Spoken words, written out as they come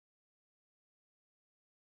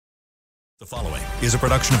The following is a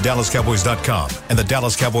production of DallasCowboys.com and the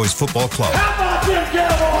Dallas Cowboys Football Club. How about them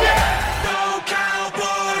Cowboys? Yeah! Go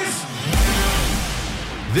Cowboys!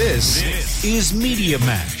 This is Media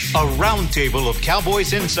Mash, a roundtable of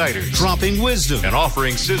Cowboys insiders dropping wisdom and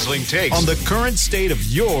offering sizzling takes on the current state of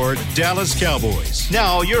your Dallas Cowboys.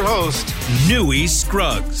 Now, your host, Newy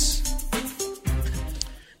Scruggs.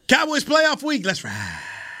 Cowboys playoff week. Let's ride.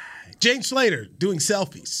 Jane Slater doing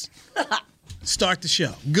selfies. Start the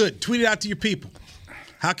show. Good. Tweet it out to your people.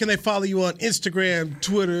 How can they follow you on Instagram,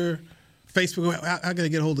 Twitter, Facebook? How can they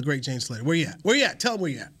get a hold of the great Jane Slater? Where you at? Where you at? Tell them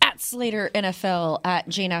where you at. At Slater NFL, at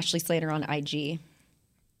Jane Ashley Slater on IG.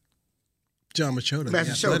 John Machota, the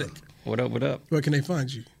Athletic. What up, what up? Where can they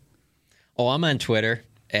find you? Oh, I'm on Twitter,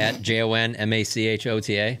 at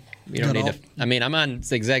JONMACHOTA. You don't need to. I mean, I'm on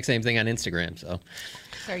the exact same thing on Instagram, so.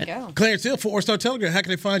 There you go. Clarence Hill, 4-Star Telegram. How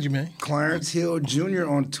can they find you, man? Clarence Hill Jr.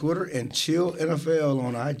 on Twitter and Chill NFL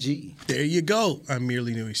on IG. There you go. I'm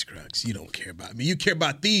merely Newy Scruggs. You don't care about me. You care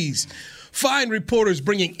about these fine reporters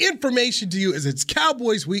bringing information to you as it's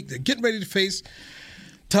Cowboys week. They're getting ready to face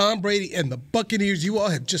Tom Brady and the Buccaneers. You all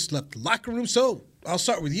have just left the locker room. So I'll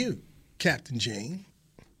start with you, Captain Jane.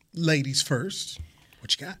 Ladies first.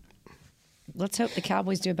 What you got? Let's hope the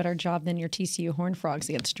Cowboys do a better job than your TCU Horned Frogs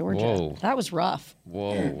against Georgia. Whoa. That was rough.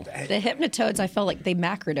 Whoa. The Hypnotoads, I felt like they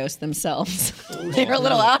macrodosed themselves. They were a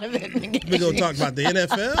little out of it in the game. We're going to talk about the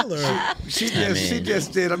NFL? Or? She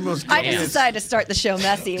just did. I'm gonna I just decided to start the show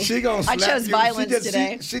messy. I chose violence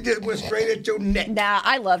today. She just went straight at your neck. Nah,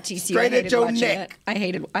 I love TCU. Straight at your neck. I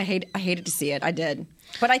hated to see it. I did.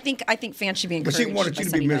 But I think fans should be encouraged. But she wanted you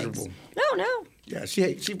to be miserable. No. Yeah,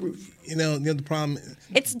 she. You know, the problem.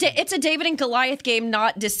 It's a David and Goliath game,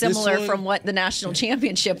 not dissimilar from what the national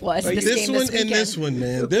championship was. This one and this one,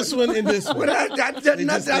 man. This one and this one. I said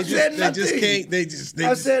nothing. I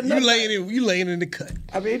said nothing. You laying in the cut.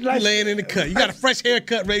 I mean, you laying in the cut. You got a fresh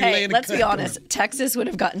haircut, ready to lay in the cut. Let's be honest. Texas would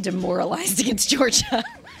have gotten demoralized against Georgia.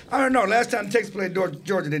 I don't know. Last time Texas played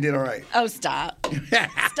Georgia, they did all right. Oh, stop.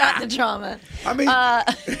 Stop the drama. I mean,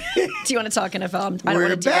 do you want to talk NFL? I don't we're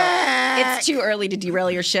want to back. It's too early to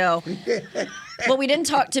derail your show. Well, we didn't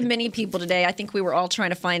talk to many people today. I think we were all trying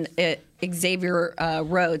to find Xavier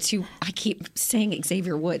Rhodes, who I keep saying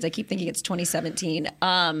Xavier Woods. I keep thinking it's 2017.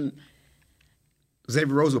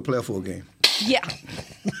 Xavier Rhodes will play a full game. Yeah.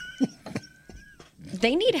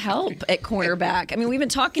 They need help at cornerback. I mean, we've been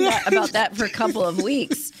talking about that for a couple of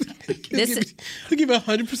weeks. They give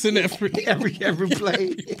 100% effort every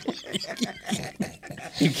play.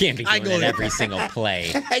 You can't be doing every single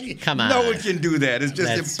play. Come on. No one can do that. It's just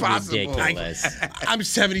That's impossible. ridiculous. I'm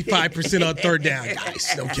 75% on third down,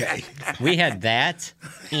 guys. Okay. We had that,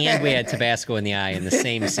 and we had Tabasco in the eye in the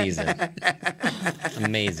same season.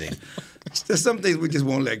 Amazing. There's some things we just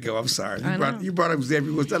won't let go. I'm sorry. You brought up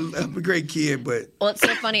Xavier Woods. I'm a great kid, but... Well, it's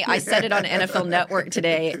so funny. I said it on NFL Network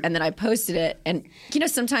today, and then I posted it. And, you know,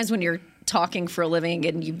 sometimes when you're talking for a living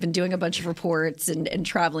and you've been doing a bunch of reports and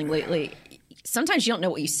traveling lately, sometimes you don't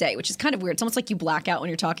know what you say, which is kind of weird. It's almost like you black out when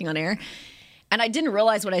you're talking on air. And I didn't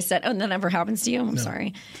realize what I said. Oh, and that never happens to you? I'm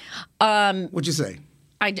sorry. What'd you say?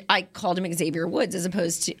 I called him Xavier Woods as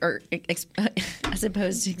opposed to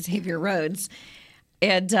Xavier Rhodes.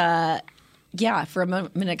 And, yeah, for a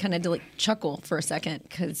minute, I kind of did chuckle for a second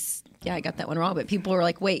because, I got that one wrong. But people were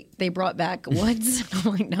like, wait, they brought back Woods?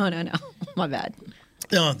 I'm like, no, my bad.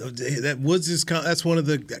 No, that Woods that's one of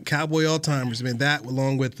the Cowboy all-timers. I mean, that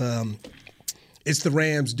along with it's the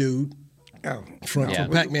Rams dude from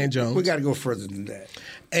Pac-Man Jones. We got to go further than that.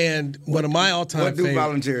 And one of my all-time favorites. What do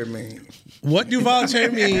volunteer mean? What do volunteer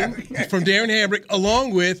mean from Darren Hambrick,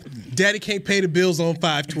 along with Daddy Can't Pay the Bills on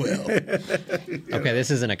 512. Okay, this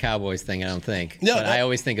isn't a Cowboys thing, I don't think. No, but I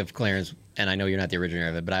always think of Clarence, and I know you're not the originator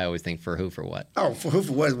of it, but I always think for who, for what. Oh, for who,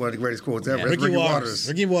 for what is one of the greatest quotes ever. Yeah. Ricky Waters.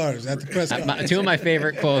 Ricky Waters at the press conference. Two of my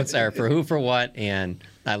favorite quotes are for who, for what, and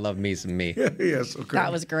I love me some me. Yes, okay.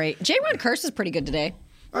 That was great. J-Ron Curse is pretty good today.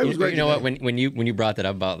 You know what? When you brought that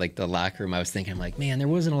up about like the locker room, I was thinking, I'm like, man, there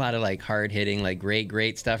wasn't a lot of like hard hitting, like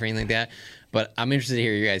great stuff or anything like that. But I'm interested to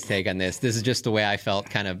hear your guys' take on this. This is just the way I felt,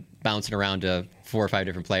 kind of bouncing around to 4 or 5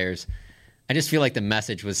 different players. I just feel like the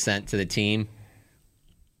message was sent to the team: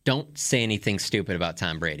 don't say anything stupid about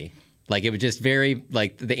Tom Brady. Like, it was just very,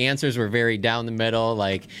 like, the answers were very down the middle.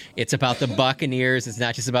 Like, it's about the Buccaneers. It's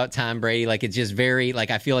not just about Tom Brady. Like, it's just very,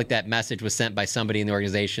 like, I feel like that message was sent by somebody in the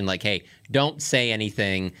organization. Like, hey, don't say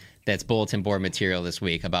anything that's bulletin board material this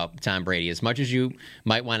week about Tom Brady. As much as you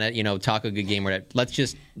might want to, talk a good game, or let's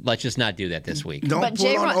just not do that this week. Don't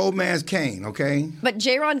pull on old man's cane, okay? But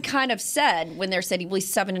J-Ron kind of said when they said he's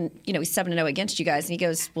 7-0 against you guys, and he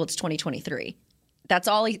goes, well, it's 2023. That's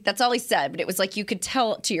all he said. But it was like you could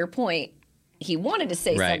tell, to your point, he wanted to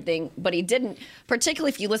say something, but he didn't. Particularly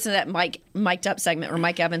if you listen to that mic'd up segment where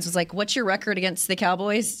Mike Evans was like, "What's your record against the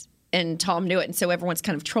Cowboys?" And Tom knew it, and so everyone's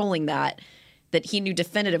kind of trolling that he knew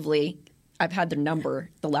definitively. I've had their number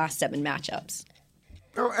the last 7 matchups.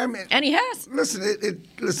 Oh, I mean, and he has. Listen,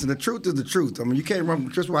 listen. The truth is the truth. I mean, you can't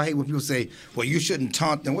run. That's why I hate when people say, "Well, you shouldn't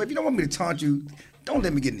taunt them." Well, if you don't want me to taunt you, don't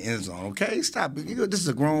let me get in the end zone. Okay, stop it. This is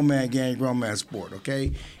a grown man game, grown man sport.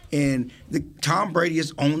 Okay, and Tom Brady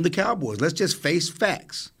has owned the Cowboys. Let's just face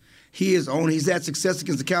facts. He's had success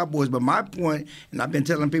against the Cowboys. But my point, and I've been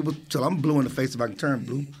telling people till I'm blue in the face if I can turn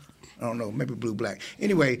blue. I don't know, maybe blue black.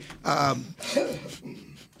 Anyway,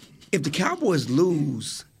 if the Cowboys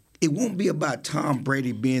lose, it won't be about Tom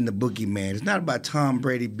Brady being the boogeyman. It's not about Tom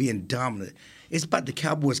Brady being dominant. It's about the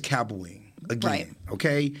Cowboys cowboying again,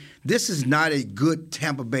 okay? This is not a good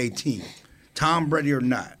Tampa Bay team, Tom Brady or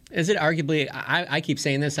not. Is it arguably, I keep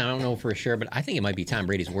saying this, I don't know for sure, but I think it might be Tom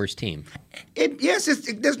Brady's worst team. Yes,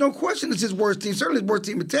 there's no question it's his worst team. Certainly his worst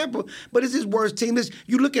team in Tampa, but it's his worst team.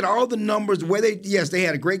 You look at all the numbers, where they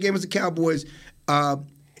had a great game as the Cowboys to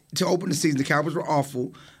open the season. The Cowboys were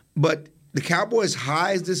awful, but the Cowboys'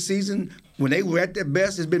 highs this season, when they were at their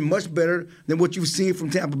best, has been much better than what you've seen from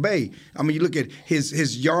Tampa Bay. I mean, you look at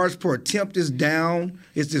his yards per attempt is down.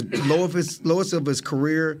 It's the lowest of his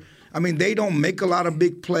career. I mean, they don't make a lot of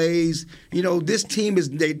big plays. You know, this team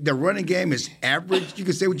their running game is average. You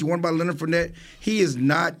can say what you want about Leonard Fournette. He is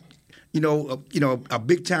not, a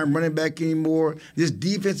big time running back anymore. This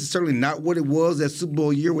defense is certainly not what it was that Super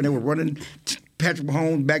Bowl year when they were running Patrick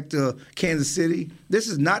Mahomes back to Kansas City. This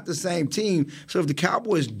is not the same team. So if the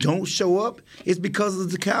Cowboys don't show up, it's because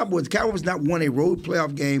of the Cowboys. The Cowboys not won a road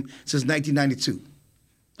playoff game since 1992.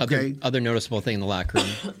 Other noticeable thing in the locker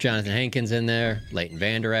room, Jonathan Hankins in there, Leighton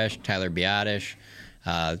Vander Esch, Tyler Biadasz.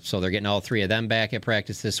 So they're getting all 3 of them back at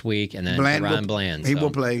practice this week, and then Ron Bland. He will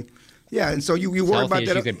play. Yeah, and so you worry about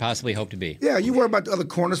that. You could possibly hope to be. Yeah, you worry about the other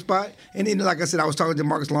corner spot. And then, like I said, I was talking to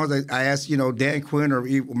Marcus Lawrence. I asked, Dan Quinn or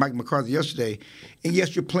Mike McCarthy yesterday. And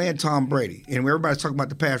yes, you're playing Tom Brady. And everybody's talking about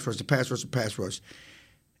the pass rush.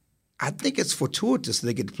 I think it's fortuitous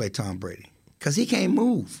they get to play Tom Brady because he can't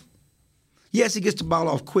move. Yes, he gets the ball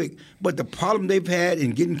off quick, but the problem they've had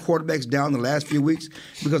in getting quarterbacks down the last few weeks,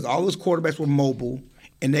 because all those quarterbacks were mobile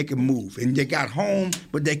and they could move. And they got home,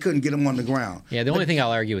 but they couldn't get them on the ground. Yeah, the only thing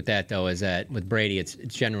I'll argue with that, though, is that with Brady, it's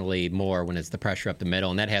generally more when it's the pressure up the middle,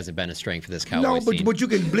 and that hasn't been a strength for this Cowboys team. But you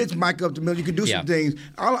can blitz Mike up the middle. You can do some things.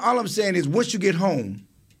 All I'm saying is once you get home,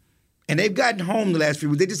 and they've gotten home the last few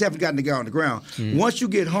weeks, they just haven't gotten the guy on the ground. Mm-hmm. Once you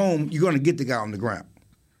get home, you're going to get the guy on the ground.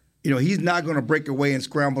 He's not going to break away and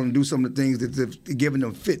scramble and do some of the things that giving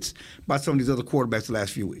them fits by some of these other quarterbacks the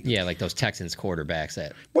last few weeks. Yeah, like those Texans quarterbacks.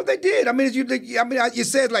 Well, they did. I mean, you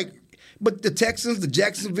said but the Texans, the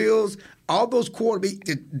Jacksonvilles, all those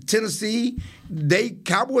quarterbacks, Tennessee,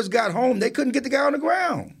 Cowboys got home. They couldn't get the guy on the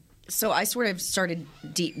ground. So I sort of started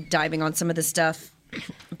deep diving on some of this stuff,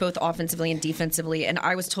 both offensively and defensively, and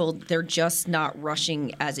I was told they're just not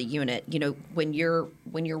rushing as a unit. When you're,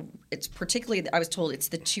 it's particularly, I was told it's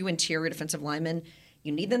the 2 interior defensive linemen.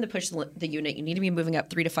 You need them to push the unit. You need to be moving up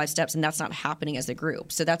 3 to 5 steps, and that's not happening as a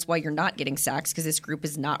group. So that's why you're not getting sacks, because this group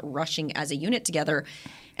is not rushing as a unit together.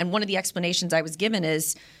 And one of the explanations I was given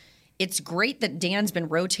is it's great that Dan's been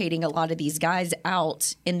rotating a lot of these guys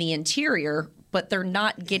out in the interior, but they're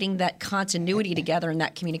not getting that continuity together and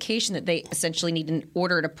that communication that they essentially need in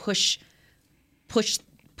order to push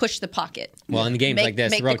the pocket. Well, in games like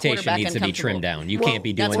this, the rotation needs to be trimmed down. You can't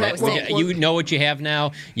be doing that. You know what you have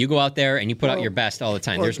now. You go out there and you put out your best all the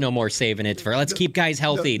time. There's no more saving it for let's keep guys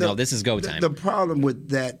healthy. No, this is go time. The problem with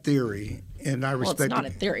that theory, and I respect it's not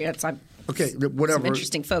a theory. It's okay, whatever. Some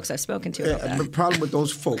interesting folks I've spoken to about that. The problem with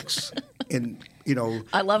those folks, and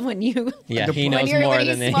I love when you. Yeah, he knows more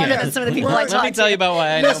than some of the people I talk to. Let me tell you about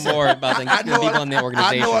why I know more about the people in the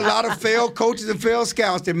organization. I know a lot of failed coaches and failed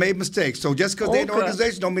scouts that made mistakes. So just because they're in the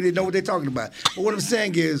organization don't mean they know what they're talking about. But what I'm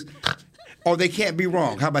saying is, they can't be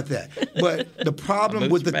wrong. How about that? But the problem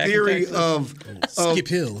with the theory of Skip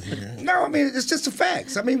Hill here. No, I mean it's just the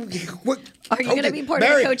facts. I mean, what are you going to be part of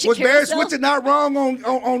the coaching was Barry carousel? Switzer not wrong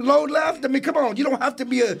on load left? I mean, come on. You don't have to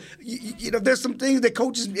be there's some things that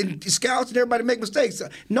coaches and scouts and everybody make mistakes.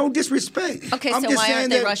 No disrespect. Okay, so why aren't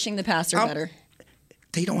they rushing the passer better?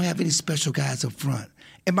 They don't have any special guys up front.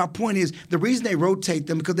 And my point is, the reason they rotate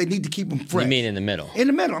them because they need to keep them fresh. You mean in the middle? In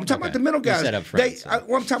the middle. I'm talking about the middle guys. You said up front.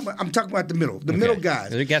 I'm talking about the middle. The middle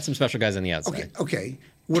guys. They got some special guys on the outside. Okay.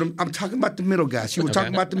 I'm talking about the middle guys. You were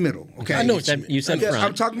talking about the middle. Okay. I know what you said front.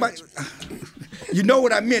 I'm talking about. You know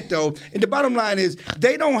what I meant, though. And the bottom line is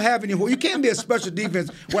they don't have any. You can't be a special defense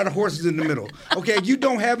while the horse is in the middle. Okay, you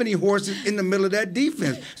don't have any horses in the middle of that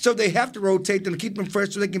defense, so they have to rotate them to keep them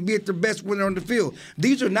fresh so they can be at their best when they're on the field.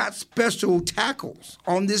 These are not special tackles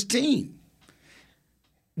on this team.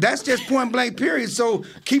 That's just point blank. Period. So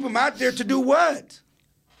keep them out there to do what?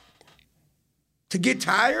 To get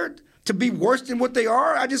tired? To be worse than what they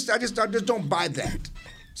are? I just don't buy that.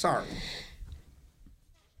 Sorry.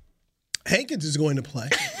 Hankins is going to play.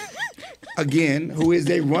 Again, who is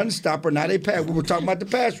a run stopper, not a pass. We were talking about the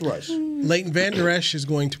pass rush. Leighton Vander Esch is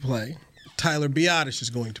going to play. Tyler Biadasz is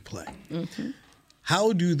going to play. Mm-hmm.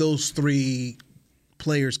 How do those three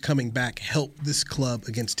players coming back help this club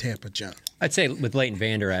against Tampa, John? I'd say with Leighton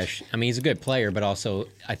Vander Esch, I mean, he's a good player, but also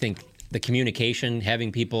I think the communication,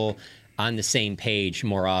 having people on the same page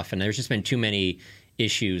more often. There's just been too many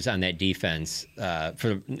issues on that defense.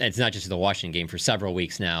 It's not just the Washington game, for several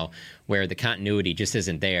weeks now, where the continuity just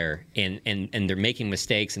isn't there, and they're making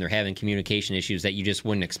mistakes and they're having communication issues that you just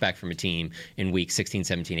wouldn't expect from a team in week 16,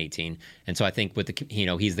 17, 18. And so I think with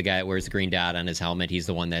he's the guy that wears the green dot on his helmet. He's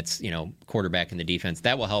the one that's quarterback in the defense.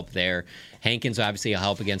 That will help there. Hankins obviously will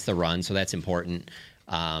help against the run, so that's important.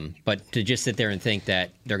 But to just sit there and think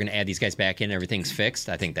that they're going to add these guys back in and everything's fixed,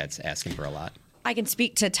 I think that's asking for a lot. I can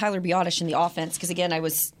speak to Tyler Biadasz in the offense because, again, I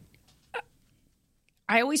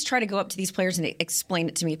always try to go up to these players and explain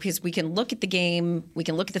it to me because we can look at the game, we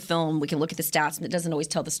can look at the film, we can look at the stats, and it doesn't always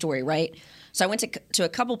tell the story, right? So I went to a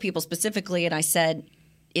couple people specifically, and I said,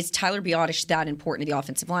 is Tyler Biadasz that important to the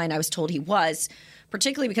offensive line? I was told he was,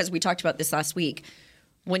 particularly because we talked about this last week.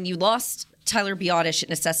 When you lost Tyler Biadasz, it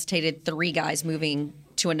necessitated three guys moving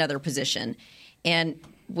to another position. And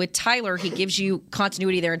with Tyler, he gives you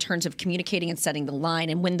continuity there in terms of communicating and setting the line.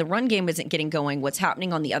 And when the run game isn't getting going, what's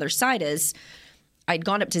happening on the other side is I'd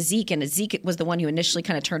gone up to Zeke, and Zeke was the one who initially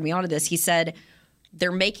kind of turned me on to this. He said,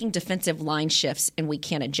 they're making defensive line shifts, and we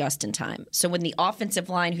can't adjust in time. So when the offensive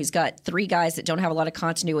line, who's got three guys that don't have a lot of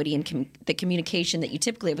continuity and the communication that you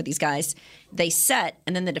typically have with these guys, they set,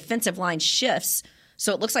 and then the defensive line shifts.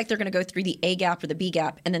 So it looks like they're going to go through the A gap or the B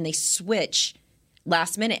gap, and then they switch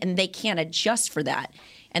last minute, and they can't adjust for that.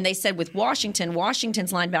 And they said with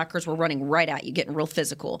Washington's linebackers were running right at you, getting real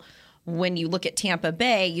physical. When you look at Tampa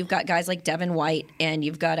Bay, you've got guys like Devin White, and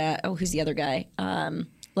you've got who's the other guy?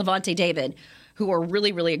 Levante David, who are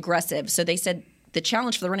really, really aggressive. So they said the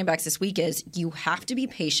challenge for the running backs this week is you have to be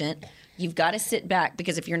patient. You've got to sit back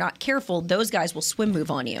because if you're not careful, those guys will swim move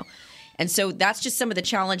on you. And so that's just some of the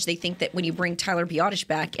challenge. They think that when you bring Tyler Biadasz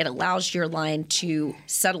back, it allows your line to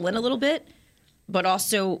settle in a little bit, but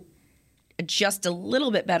also adjust a little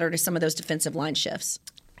bit better to some of those defensive line shifts.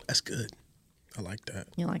 That's good. I like that.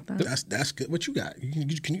 You like that? That's good. What you got?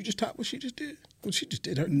 Can you just top what she just did? What she just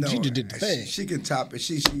did? No, she just did the thing. She can top it.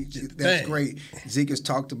 That's great. Zeke has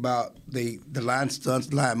talked about the line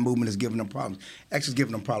stunts, line movement is giving them problems. Actually, it's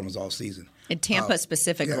giving them problems all season. And Tampa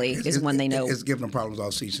specifically is when they know. It's giving them problems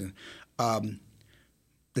all season.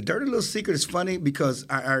 The dirty little secret is funny because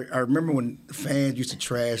I remember when fans used to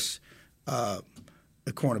trash the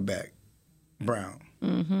cornerback, Brown.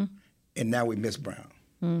 Mm-hmm. And now we miss Brown.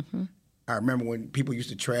 Mm-hmm. I remember when people used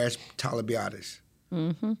to trash Tyler Biadasz.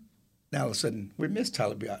 Mm-hmm. Now all of a sudden we miss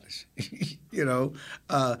Tyler Biadasz.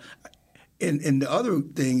 And the other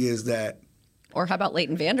thing is that. Or how about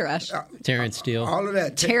Leighton Vander Esch? Terrence Steele. All of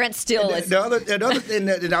that. Terrence Steele is. The other thing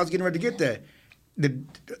that I was getting ready to get there.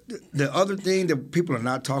 The other thing that people are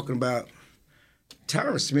not talking about,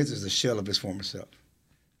 Tyron Smith is a shell of his former self.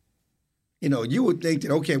 You would think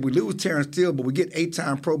that, okay, we lose Terrence Steele, but we get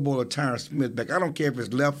 8-time Pro Bowler Tyron Smith back. I don't care if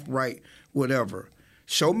it's left, right, whatever.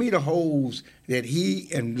 Show me the holes that he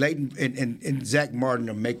and Leighton and Zach Martin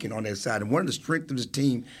are making on their side. And one of the strengths of this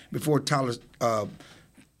team before Terrence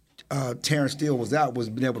Steele was out was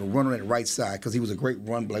being able to run on that right side because he was a great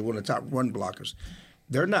run blocker, one of the top run blockers.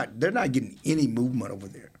 They're not getting any movement over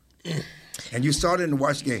there. And you saw it in the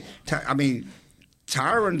Washington game.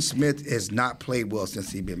 Tyron Smith has not played well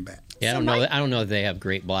since he's been back. Yeah, I don't know if they have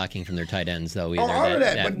great blocking from their tight ends though either. All of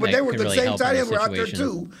that. But they were the same tight ends were out there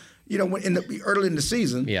too. Early in the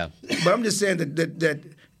season. Yeah. But I'm just saying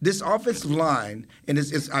that this offensive line, and I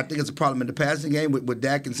think it's a problem in the passing game with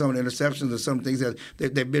Dak and some of the interceptions and some things that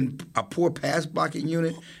they've been a poor pass blocking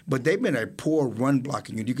unit, but they've been a poor run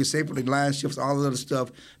blocking unit. You can say for the line shifts, all the other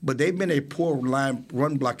stuff, but they've been a poor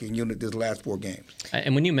run blocking unit this last 4 games.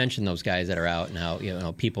 And when you mention those guys that are out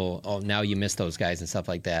now, people, now you miss those guys and stuff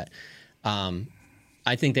like that.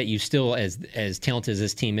 I think that you still, as talented as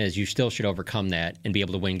this team is, you still should overcome that and be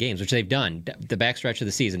able to win games, which they've done. The backstretch of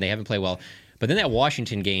the season, they haven't played well. But then that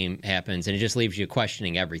Washington game happens, and it just leaves you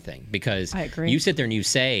questioning everything because I agree. You sit there and you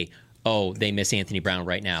say, oh, they miss Anthony Brown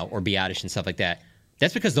right now or Biotish and stuff like that.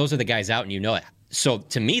 That's because those are the guys out and you know it. So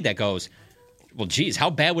to me, that goes, well, geez, how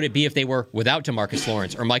bad would it be if they were without DeMarcus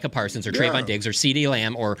Lawrence or Micah Parsons or Trayvon Diggs or CeeDee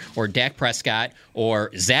Lamb or Dak Prescott or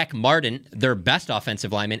Zach Martin, their best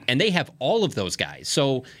offensive lineman, and they have all of those guys.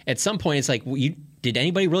 So at some point, it's like, did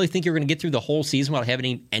anybody really think you were going to get through the whole season without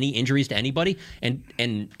having any injuries to anybody?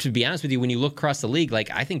 And to be honest with you, when you look across the league,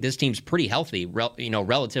 like I think this team's pretty healthy,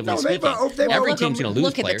 relatively speaking. Every team's going to lose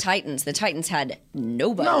Look players. at the Titans. The Titans had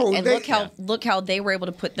nobody, look how they were able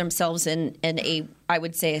to put themselves in a, I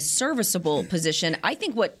would say, a serviceable position. I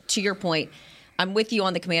think to your point, I'm with you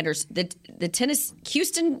on the Commanders.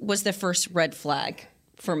 Houston was the first red flag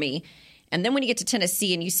for me, and then when you get to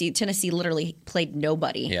Tennessee and you see Tennessee literally played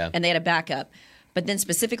nobody, and they had a backup. But then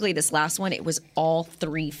specifically this last one, it was all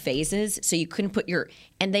 3 phases. So you couldn't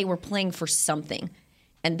and they were playing for something.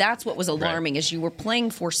 And that's what was alarming is you were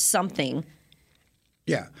playing for something.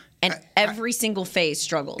 Yeah. And every single phase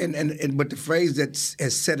struggled. But the phrase that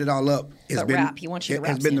has set it all up has been he wants you to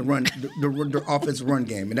rap has been the run, the offensive run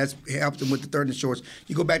game. And that's helped them with the third and shorts.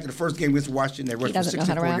 You go back to the first game against Washington, they rushed for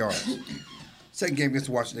 64 yards. Second game against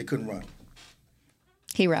Washington, they couldn't run.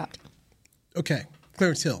 He rapped. Okay.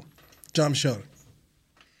 Clarence Hill. John Machota.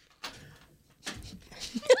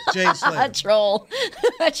 Jane Slater.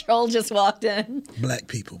 A troll just walked in. Black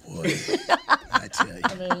people, boy. I tell you.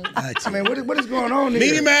 I mean, what is going on here?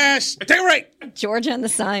 Media Mash. Take a break. Georgia and the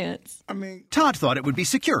science. Todd thought it would be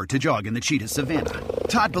secure to jog in the cheetah savannah.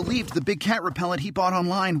 Todd believed the big cat repellent he bought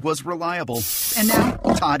online was reliable. And now,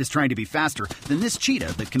 Todd is trying to be faster than this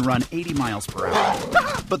cheetah that can run 80 miles per hour.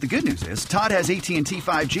 But the good news is, Todd has AT&T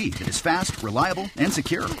 5G that is fast, reliable, and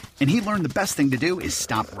secure. And he learned the best thing to do is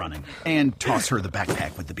stop running and toss her the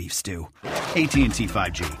backpack with the beef stew. AT&T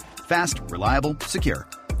 5G. Fast, reliable, secure.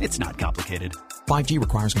 It's not complicated. 5G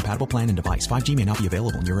requires compatible plan and device. 5G may not be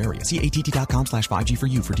available in your area. See att.com/5G for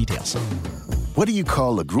you for details. What do you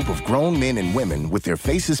call a group of grown men and women with their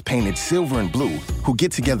faces painted silver and blue who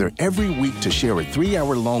get together every week to share a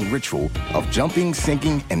 3-hour-long ritual of jumping,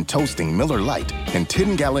 singing, and toasting Miller Lite in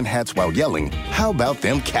 10-gallon hats while yelling, "How about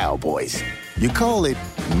them Cowboys?" You call it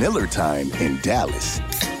Miller Time in Dallas.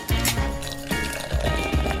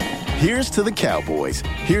 Here's to the Cowboys.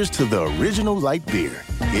 Here's to the original light beer.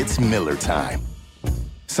 It's Miller Time.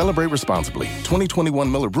 Celebrate responsibly. 2021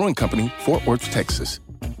 Miller Brewing Company, Fort Worth, Texas.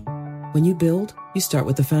 When you build, you start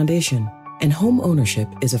with the foundation. And home ownership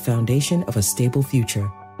is a foundation of a stable future.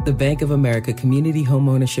 The Bank of America Community Home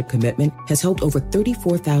Ownership Commitment has helped over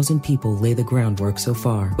 34,000 people lay the groundwork so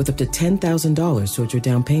far, with up to $10,000 towards your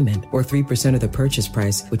down payment or 3% of the purchase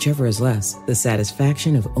price, whichever is less. The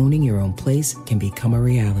satisfaction of owning your own place can become a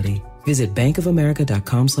reality. Visit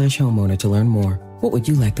bankofamerica.com/homeowner to learn more. What would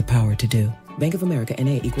you like the power to do? Bank of America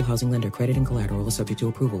N.A. Equal Housing Lender. Credit and collateral is subject to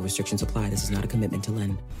approval. Restrictions apply. This is not a commitment to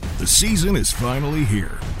lend. The season is finally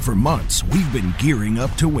here. For months, we've been gearing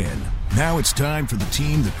up to win. Now it's time for the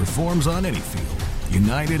team that performs on any field.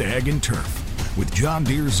 United Ag and Turf. With John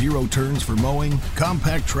Deere Zero Turns for mowing,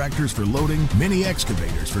 compact tractors for loading, mini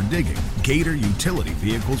excavators for digging, Gator utility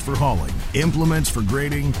vehicles for hauling, implements for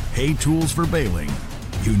grading, hay tools for baling.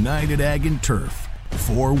 United Ag and Turf.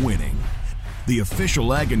 For winning. The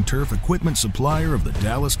official Ag and Turf equipment supplier of the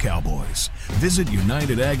Dallas Cowboys. Visit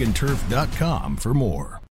UnitedAgAndTurf.com for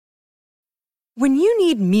more. When you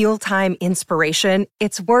need mealtime inspiration,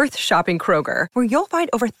 it's worth shopping Kroger, where you'll find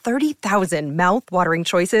over 30,000 mouth-watering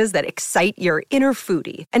choices that excite your inner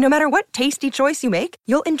foodie. And no matter what tasty choice you make,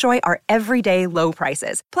 you'll enjoy our everyday low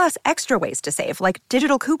prices, plus extra ways to save, like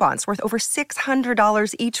digital coupons worth over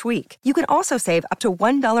 $600 each week. You can also save up to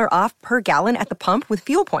 $1 off per gallon at the pump with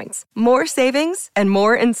fuel points. More savings and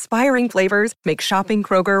more inspiring flavors make shopping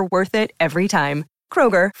Kroger worth it every time.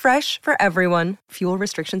 Kroger, fresh for everyone. Fuel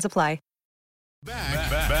restrictions apply.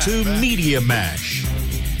 Back to Media Mash.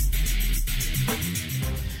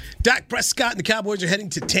 Dak Prescott and the Cowboys are heading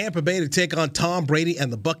to Tampa Bay to take on Tom Brady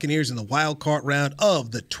and the Buccaneers in the wild card round of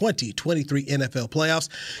the 2023 NFL playoffs.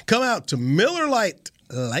 Come out to Miller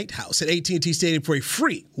Lighthouse at AT&T Stadium for a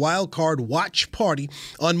free wild card watch party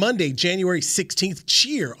on Monday, January 16th.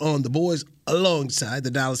 Cheer on the boys alongside the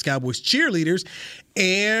Dallas Cowboys cheerleaders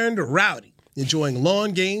and Rowdy. Enjoying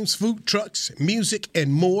lawn games, food trucks, music,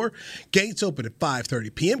 and more. Gates open at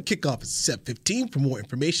 5:30 p.m. Kickoff is 7:15. For more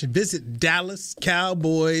information, visit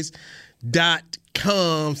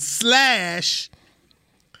DallasCowboys.com/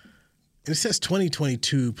 and it says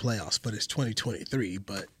 2022 playoffs, but it's 2023,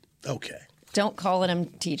 but okay. Don't call it him,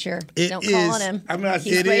 teacher. Don't is, call it him.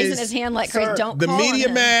 He's raising his hand like crazy. Don't the call it Media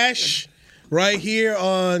him. Mash right here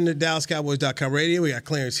on the DallasCowboys.com radio. We got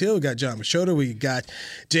Clarence Hill, we got John Machota, we got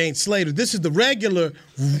Jane Slater. This is the regular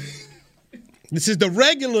This is the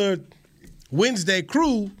regular Wednesday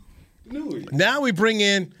crew. Now we bring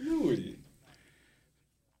in.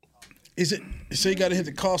 Is it? So you got to hit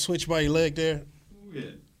the call switch by your leg there.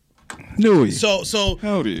 Nui. So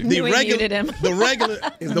Howdy. the Nui muted him. the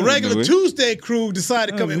regular Tuesday crew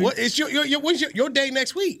decided to come in. What? It's when's your day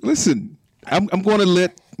next week? Listen, I'm going to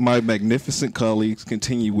let my magnificent colleagues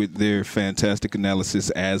continue with their fantastic analysis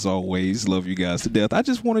as always. Love you guys to death. I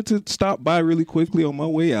just wanted to stop by really quickly on my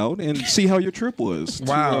way out and see how your trip was.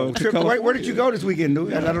 Wow. Where did you go this weekend,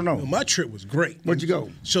 dude? I don't know. Well, my trip was great. Where'd you go?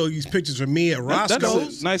 Show you pictures of me at Roscoe's.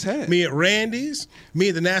 That's a nice hat. Me at Randy's. Me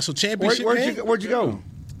at the national championship game. Where'd you go?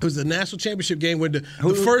 It was the national championship game where the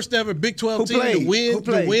first ever Big 12 team to win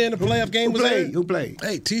the playoff game was there. Who played?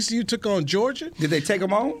 Hey, TCU took on Georgia. Did they take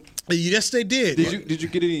them on? Yes, they did. Did you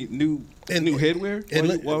get any new headwear?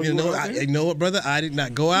 You know what, brother? I did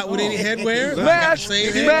not go out with any headwear. I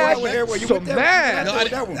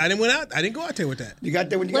didn't went out. I didn't go out there with that. You got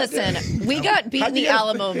there when you got there? Listen, we got beat in the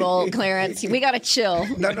Alamo Bowl, Clarence. We got to chill.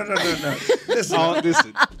 No.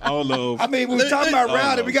 Listen. All love. I mean, we were talking about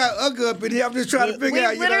rowdy. We got Ugg up in here. I'm just trying to figure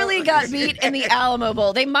out. We literally got beat in the Alamo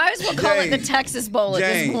Bowl. They might as well call it the Texas Bowl at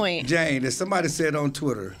this point. Jane, as somebody said on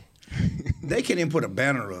Twitter, they can't even put a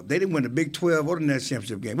banner up. They didn't win the Big 12 or the national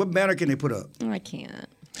championship game. What banner can they put up? I can't.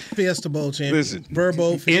 Fiesta Bowl champion. Listen,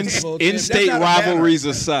 Verbo Fiesta Bowl champion. In-state rivalries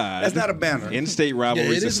aside. That's not a banner. In-state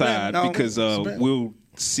rivalries aside, no, because we'll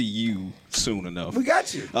see you soon enough. We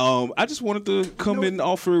got you. I just wanted to come and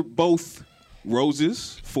offer both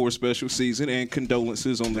roses for a special season and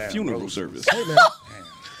condolences on the funeral service. Hey, man.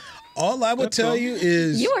 All I would tell you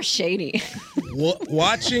is you are shady.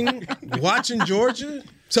 Watching Georgia.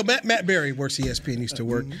 So Matt Berry works at ESPN. Used to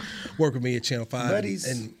work with me at Channel 5. Buddies.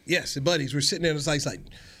 And yes, the buddies. We're sitting there and it's like,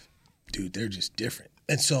 dude, they're just different.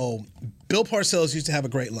 And so Bill Parcells used to have a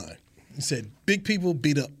great line. He said, "Big people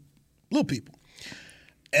beat up little people."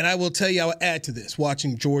 And I will tell you, I will add to this.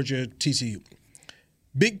 Watching Georgia TCU,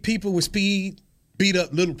 big people with speed beat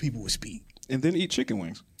up little people with speed, and then eat chicken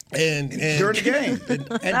wings. And during the game,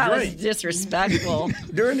 and that was disrespectful.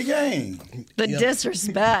 During the game,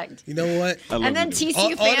 disrespect. You know what? And then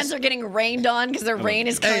TCU fans are getting rained on because the rain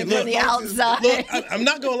is coming from the outside. Look, I'm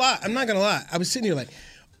not gonna lie. I was sitting here like,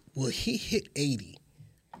 will he hit 80?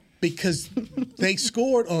 Because they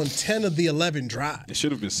scored on 10 of the 11 drives. It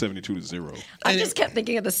should have been 72-0. I just kept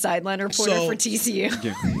thinking of the sideline reporter for TCU.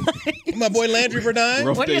 My boy Landry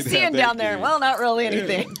Verdine. What are you seeing down there? Well, not really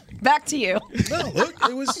anything. Yeah. Back to you. No, look,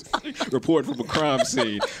 it was report from a crime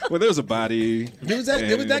scene. Well, there was a body. It was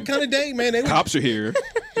that kind of day, man. Cops are here.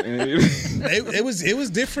 It was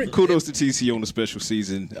different. Kudos to TCU on the special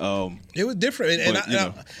season. It was different,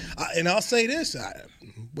 and I'll say this: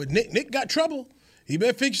 but Nick got trouble. He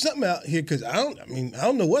better figure something out here because I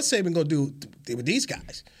don't know what Saban gonna do with these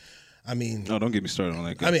guys. I mean, don't get me started on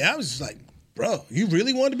that guy. I mean, I was just like, bro, you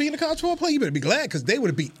really wanted to be in the college football play? You better be glad because they would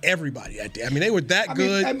have beat everybody out there. I mean, they were that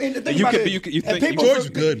good. I mean, George was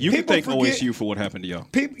good. You can thank OSU for what happened to y'all.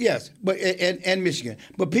 Yes, but and Michigan.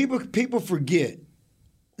 But people forget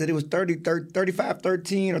that it was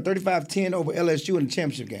 35-13 or 35-10 over LSU in the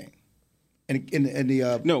championship game.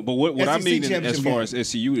 No, but what I mean as far as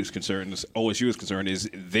SCU is concerned, as OSU is concerned, is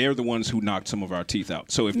they're the ones who knocked some of our teeth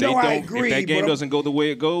out. So if that game doesn't go the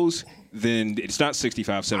way it goes, then it's not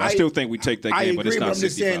 65-7. I still think we take that game, but it's not 65-7. I'm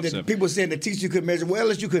just saying that people saying that TCU couldn't measure. Well,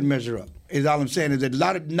 LSU couldn't measure up. Is all I'm saying is that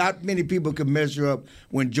not many people could measure up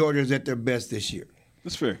when Georgia's at their best this year.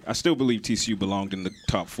 That's fair. I still believe TCU belonged in the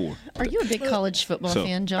top 4. Are you a big college football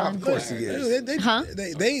fan, John? Of course he is.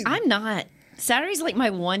 I'm not. Saturday's like my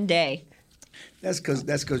one day. That's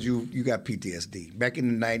because you got PTSD. Back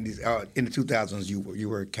in the 90s, in the 2000s, you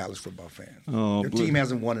were a college football fan. Your team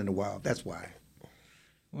hasn't won in a while. That's why.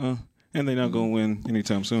 Well, and they're not going to win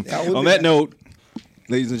anytime soon. On that note,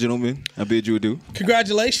 ladies and gentlemen, I bid you adieu.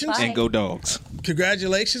 Congratulations. And go Dogs.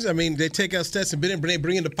 Congratulations. I mean, they take out Stetson Bennett, they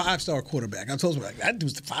bring in the 5-star quarterback. I told them, that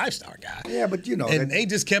dude's the 5-star guy. Yeah, but you know. And they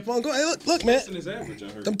just kept on going. Hey, look, man.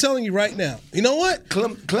 I'm telling you right now. You know what?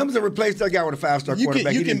 Clemson replaced that guy with a 5-star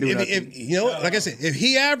quarterback. He didn't do nothing. You know, like I said, if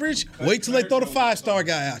he averaged, wait till they throw the 5-star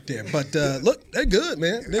guy out there. But look, they're good,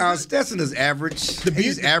 man. Stetson is average.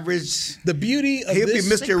 He's average. The beauty of He'll be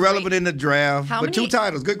Mr. Irrelevant in the draft. But 2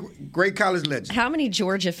 titles. Great college legend. How many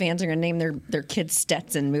Georgia fans are going to name their kids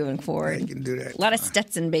Stetson moving forward? They can do that. A lot of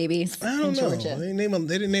Stetson babies. I don't know. Georgia. They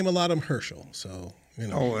didn't name a lot of them Herschel, so you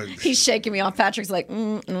know. He's shaking me off. Patrick's like,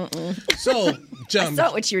 So, John, I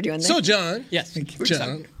saw what you were doing there. So, John, yes,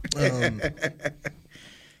 John,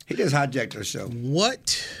 he just hijacked our show.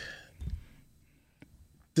 What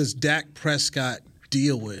does Dak Prescott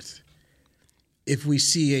deal with if we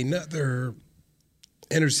see another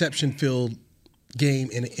interception-filled game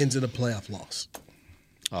and it ends in a playoff loss?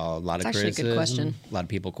 A lot of That's actually a criticism. good question. A lot of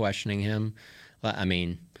people questioning him. I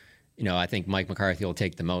mean, I think Mike McCarthy will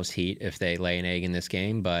take the most heat if they lay an egg in this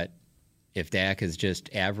game. But if Dak is just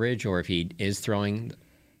average, or if he is throwing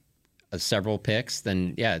several picks,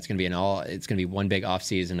 then yeah, it's going to be one big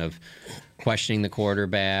offseason of questioning the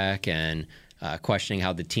quarterback and questioning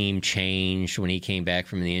how the team changed when he came back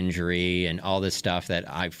from the injury and all this stuff that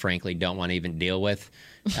I frankly don't want to even deal with.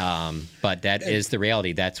 But that is the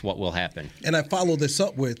reality. That's what will happen. And I follow this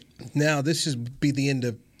up with, now this should be the end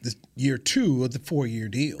of the year 2 of the 4-year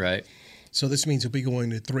deal. Right. So this means he'll be going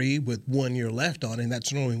to 3 with 1 year left on it, and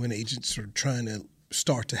that's normally when agents are trying to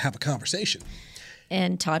start to have a conversation.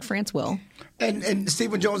 And Todd France will. And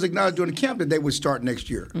Stephen Jones acknowledged during the camp that they would start next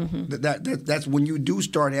year. Mm-hmm. That's when you do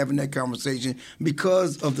start having that conversation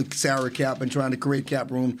because of the salary cap and trying to create cap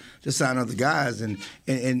room to sign other guys. And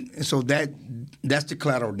so that's the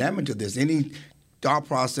collateral damage of this. Any thought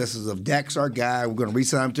processes of Dak's our guy, we're going to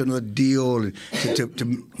re-sign him to another deal.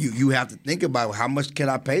 You have to think about how much can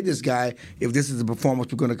I pay this guy if this is the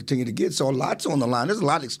performance we're going to continue to get. So a lot's on the line. There's a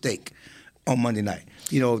lot at stake on Monday night.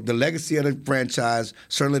 The legacy of the franchise,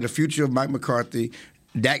 certainly the future of Mike McCarthy,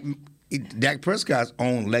 Dak Prescott's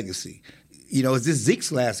own legacy. Is this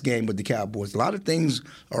Zeke's last game with the Cowboys? A lot of things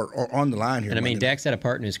are on the line here. And I mean, Dak's at a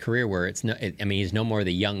part in his career where he's no more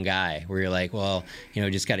the young guy where you're like, well,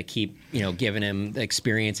 just got to keep, giving him the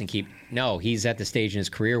experience and keep. No, he's at the stage in his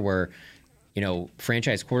career where,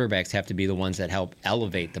 franchise quarterbacks have to be the ones that help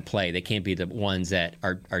elevate the play. They can't be the ones that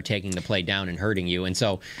are taking the play down and hurting you. And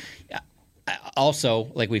so,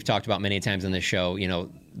 also, like we've talked about many times on this show, you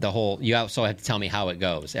also have to tell me how it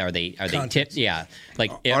goes. Are they tipped? Yeah,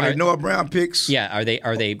 like are they Noah Brown picks? Yeah, are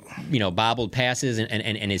they bobbled passes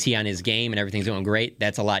and is he on his game and everything's going great?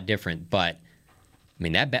 That's a lot different. But I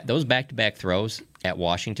mean those back-to-back throws at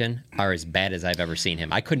Washington are as bad as I've ever seen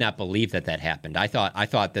him. I could not believe that happened. I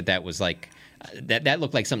thought that was like. That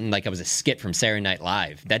looked like something like it was a skit from Saturday Night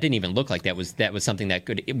Live. That didn't even look like that was something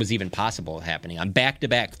it was even possible happening on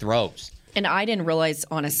back-to-back throws. And I didn't realize,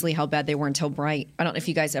 honestly, how bad they were until Bright. I don't know if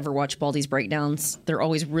you guys ever watch Baldy's breakdowns. They're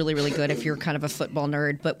always really, really good if you're kind of a football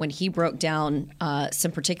nerd. But when he broke down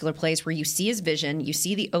some particular plays where you see his vision, you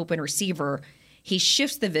see the open receiver, he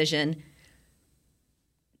shifts the vision,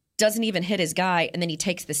 doesn't even hit his guy, and then he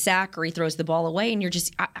takes the sack or he throws the ball away. And you're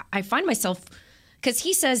just – I find myself – because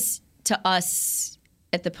he says to us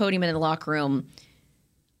at the podium and in the locker room –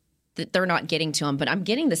 that they're not getting to him, but I'm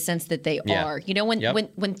getting the sense that they are.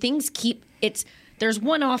 When things keep there's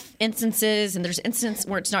one-off instances and there's instances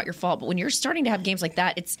where it's not your fault, but when you're starting to have games like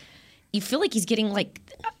that, you feel like he's getting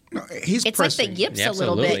he's it's pressing. like the yips a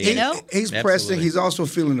little bit, He's pressing. He's also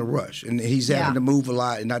feeling the rush, and he's having to move a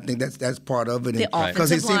lot, and I think that's part of it. Because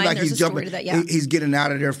it seems like he's jumping. He's getting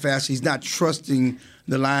out of there fast. He's not trusting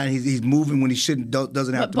the line. He's moving when he shouldn't. Doesn't have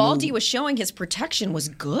to move. But Baldy was showing his protection was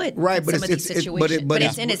good. Right, but it's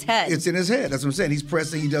in his head. It's in his head. That's what I'm saying. He's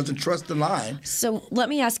pressing. He doesn't trust the line. So let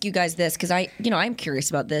me ask you guys this, because I'm curious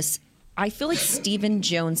about this. I feel like Stephen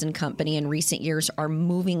Jones and company in recent years are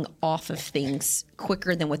moving off of things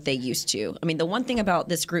quicker than what they used to. I mean, the one thing about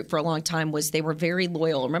this group for a long time was they were very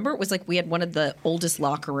loyal. Remember, it was like we had one of the oldest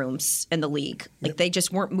locker rooms in the league. Like they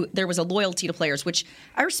just weren't. There was a loyalty to players, which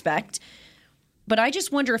I respect. But I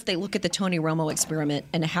just wonder if they look at the Tony Romo experiment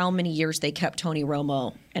and how many years they kept Tony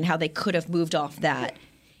Romo and how they could have moved off that,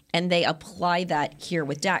 and they apply that here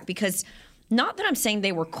with Dak. Because not that I'm saying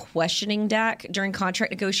they were questioning Dak during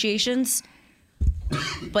contract negotiations,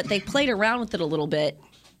 but they played around with it a little bit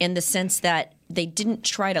in the sense that they didn't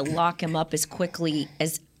try to lock him up as quickly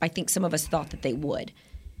as I think some of us thought that they would.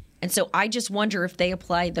 And so I just wonder if they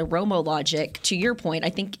apply the Romo logic. To your point, I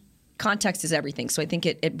think context is everything. So I think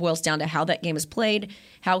it boils down to how that game is played,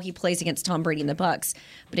 how he plays against Tom Brady and the Bucs.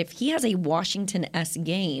 But if he has a Washington-esque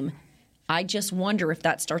game, I just wonder if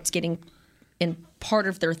that starts getting in part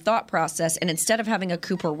of their thought process. And instead of having a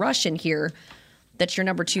Cooper Rush in here, that's your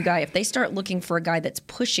number 2 guy, if they start looking for a guy that's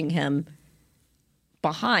pushing him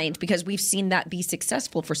behind, because we've seen that be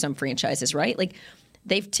successful for some franchises, right? Like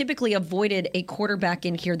they've typically avoided a quarterback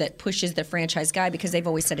in here that pushes the franchise guy because they've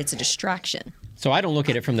always said it's a distraction. So I don't look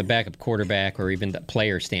at it from the backup quarterback or even the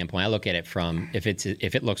player standpoint. I look at it from if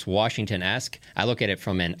it looks Washington-esque, I look at it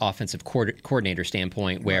from an offensive coordinator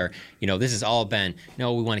standpoint where, this has all been, we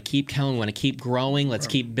want to keep Kellen, we want to keep growing, let's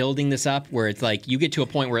keep building this up, where it's like you get to a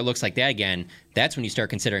point where it looks like that again. That's when you start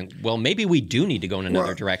considering, well, maybe we do need to go in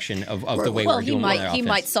another direction of the way we're doing our offense. He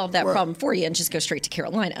might solve that problem for you and just go straight to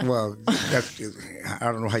Carolina. Well, I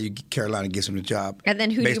don't know how Carolina gets him the job. And then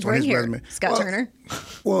who do you bring here? Resume. Scott Turner?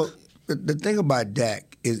 Well, the thing about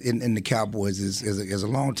Dak is in the Cowboys is a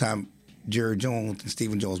long time Jerry Jones and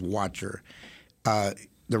Stephen Jones watcher.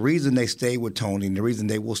 The reason they stay with Tony and the reason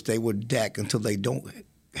they will stay with Dak until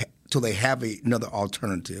they have another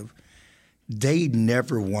alternative, they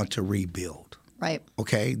never want to rebuild. Right.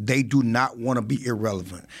 Okay? They do not want to be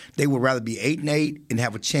irrelevant. They would rather be 8-8 and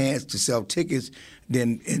have a chance to sell tickets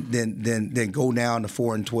than go down to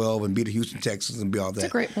 4-12 and be the Houston Texans and be all that. That's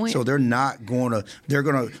a great point. So they're not going to – they're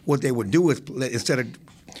going to – what they would do is instead of –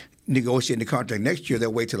 negotiating the contract next year,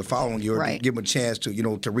 they'll wait till the following year to give him a chance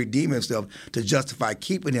to, to redeem himself, to justify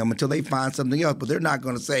keeping him until they find something else. But they're not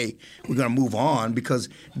going to say we're going to move on because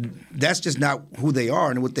that's just not who they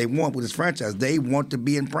are and what they want with this franchise. They want to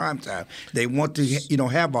be in prime time. They want to,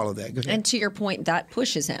 have all of that. And to your point, that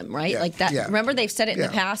pushes him, right? Yeah. Like that. Yeah. Remember, they've said it in the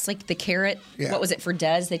past, like the carrot. Yeah. What was it for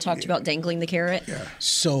Dez? They talked about dangling the carrot. Yeah.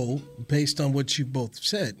 So, based on what you both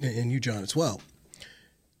said, and you, John, as well,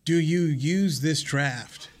 do you use this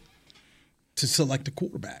draft to select a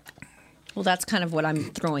quarterback? Well, that's kind of what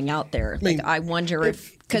I'm throwing out there. I wonder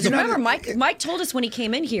if because remember, Mike told us when he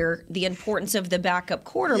came in here the importance of the backup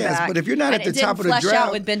quarterback. Yes, but if you're not at the top of the draft,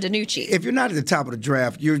 out with Ben DiNucci. If you're not at the top of the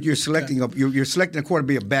draft, you're selecting you're selecting a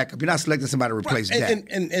quarterback to be a backup. You're not selecting somebody to replace Dak.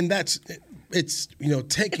 And that's it's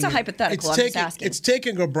taking. It's a hypothetical. I'm just asking. It's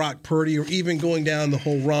taking a Brock Purdy or even going down the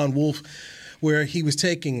whole Ron Wolf, where he was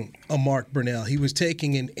taking a Mark Brunell, he was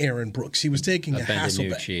taking an Aaron Brooks, he was taking a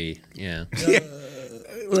Hasselbeck. Yeah.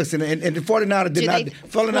 Listen, and the 49ers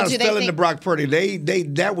fell into Brock Purdy. They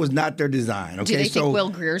that was not their design. Okay, do they think Will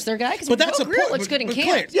Greer's their guy? Because Will Greer looks good in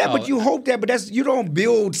camp. Yeah, but you hope that. But you don't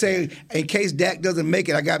build saying in case Dak doesn't make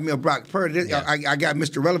it, I got me a Brock Purdy. Yeah. I got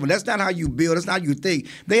Mr. Relevant. That's not how you build. That's not how you think.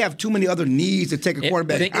 They have too many other needs to take a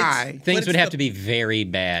quarterback high. Things would have to be very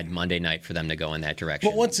bad Monday night for them to go in that direction.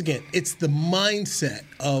 But once again, it's the mindset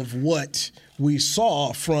of what we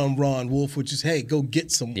saw from Ron Wolf, which is, hey, go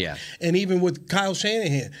get someone. Yeah. And even with Kyle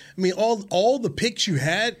Shanahan, I mean, all the picks you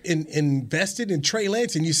had invested in Trey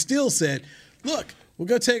Lance, and you still said, look, we're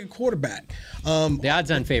going to take a quarterback. The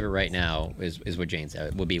odds-on favorite right now is what Jane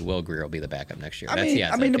said. Will be Will Greer will be the backup next year. That's the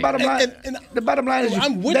odds-on the bottom line. The bottom line is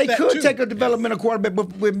they could take a developmental quarterback,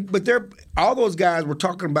 but they're all those guys were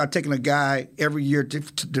talking about taking a guy every year to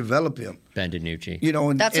develop him. Ben DiNucci.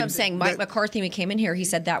 That's what I'm saying. Mike McCarthy, when he came in here, he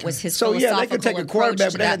said that was his philosophical philosophical they could take a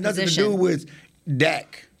quarterback, but that had nothing to do with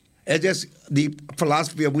Dak. It's just the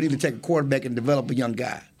philosophy of we need to take a quarterback and develop a young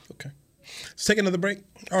guy. Okay. Let's take another break.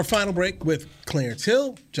 Our final break with Clarence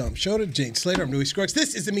Hill, John Schroeder, Jane Slater. I'm Louis Scruggs.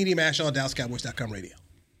 This is the Media Mash on DallasCowboys.com radio.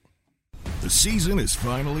 The season is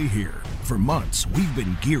finally here. For months, we've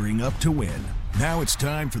been gearing up to win. Now it's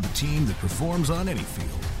time for the team that performs on any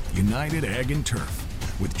field, United Ag and Turf.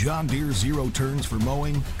 With John Deere zero-turns for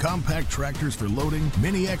mowing, compact tractors for loading,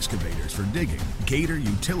 mini excavators for digging, Gator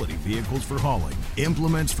utility vehicles for hauling,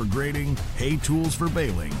 implements for grading, hay tools for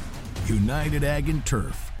baling. United Ag and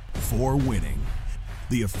Turf, for winning.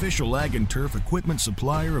 The official Ag and Turf equipment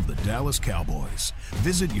supplier of the Dallas Cowboys.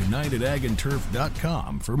 Visit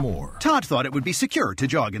UnitedAgAndTurf.com for more. Todd thought it would be secure to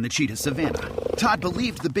jog in the cheetah savanna. Todd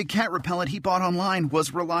believed the big cat repellent he bought online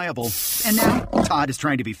was reliable. And now, Todd is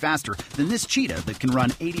trying to be faster than this cheetah that can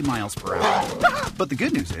run 80 miles per hour. But the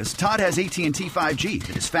good news is, Todd has AT&T 5G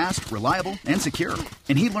that is fast, reliable, and secure.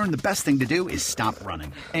 And he learned the best thing to do is stop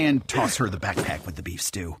running and toss her the backpack with the beef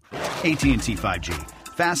stew. AT&T 5G.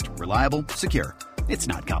 Fast, reliable, secure. It's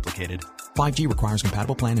not complicated. 5G requires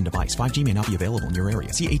compatible plan and device. 5G may not be available in your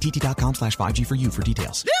area. See att.com/5G for you for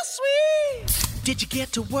details. This sweet! Did you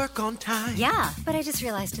get to work on time? Yeah, but I just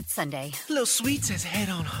realized it's Sunday. Little Sweet says head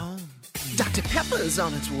on home. Dr. Pepper's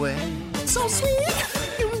on its way. So sweet,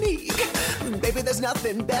 unique. Baby, there's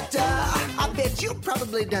nothing better. I bet you've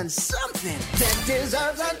probably done something that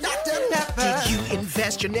deserves a Dr. Pepper. Did you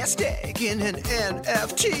invest your nest egg in an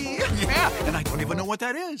NFT? Yeah, and I don't even know what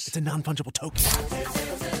that is. It's a non-fungible token.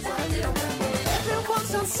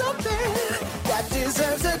 Everyone's on something that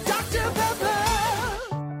deserves a Dr.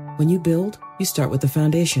 Pepper. When you build, you start with the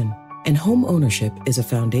foundation. And home ownership is a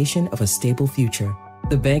foundation of a stable future.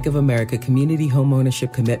 The Bank of America Community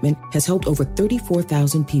Homeownership Commitment has helped over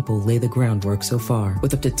 34,000 people lay the groundwork so far,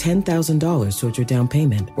 with up to $10,000 towards your down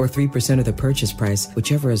payment or 3% of the purchase price,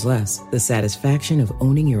 whichever is less. The satisfaction of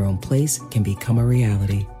owning your own place can become a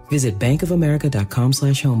reality. Visit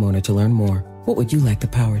bankofamerica.com/homeowner to learn more. What would you like the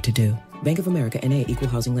power to do? Bank of America N.A. Equal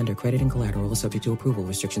Housing Lender. Credit and collateral is subject to approval.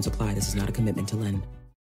 Restrictions apply. This is not a commitment to lend.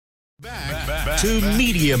 Back to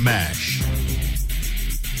Media Mash.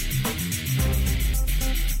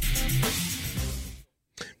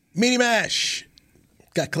 Media Mash.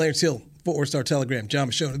 Got Clarence Hill, Fort Worth Star Telegram, John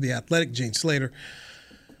Machota, The Athletic, Jane Slater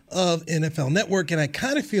of NFL Network. And I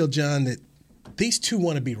kind of feel, John, that these two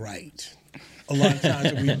want to be right a lot of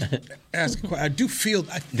times when we ask a question.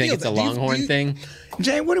 I think it's a Longhorn thing.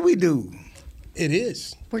 Jane, what do we do? It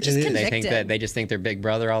is. We're just convicted. They just think they're Big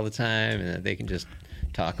Brother all the time, and that they can just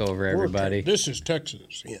talk over everybody. This is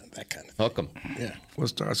Texas. Yeah, that kind of thing. Hook 'em. Yeah. What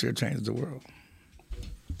starts here changes the world.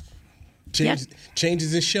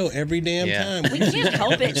 Changes this show every damn time. We can't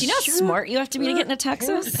help it. Do you know how smart you have to be to get into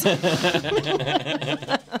Texas?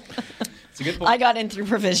 It's a good point. I got in through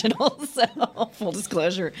provisional, so full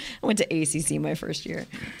disclosure. I went to ACC my first year.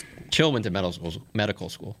 Chill went to medical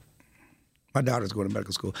school. My daughter's going to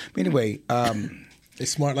medical school. Anyway, they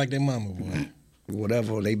smart like their mama, boy.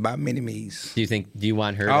 Whatever. They buy mini-me's. Do you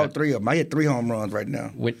want her? All three of them. I hit 3 home runs right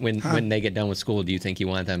now. When they get done with school, do you think you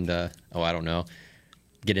want them to? Oh, I don't know.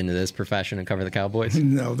 Get into this profession and cover the Cowboys?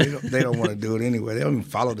 No, they don't want to do it anyway. They don't even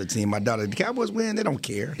follow the team. My daughter, the Cowboys win, they don't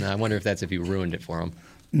care. No, I wonder if you ruined it for them.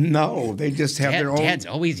 No, they just have their own. Dad's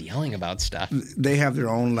always yelling about stuff. They have their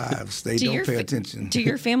own lives. They don't pay attention. Do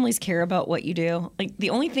your families care about what you do? Like,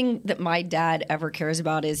 the only thing that my dad ever cares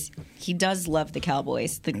about is he does love the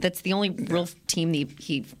Cowboys. That's the only real team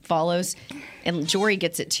he follows. And Jory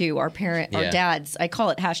gets it too. Our dads, I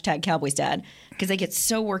call it #CowboysDad, because they get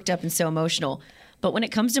so worked up and so emotional. But when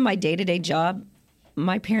it comes to my day-to-day job,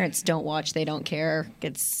 my parents don't watch. They don't care.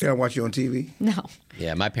 They don't watch you on TV? No.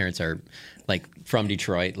 Yeah, my parents are like from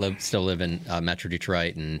Detroit, still live in Metro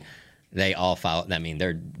Detroit, and they all follow. I mean,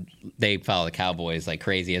 they follow the Cowboys like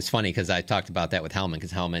crazy. It's funny because I talked about that with Hellman,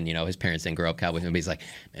 because Hellman, his parents didn't grow up Cowboys, but he's like,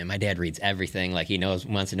 man, my dad reads everything. Like,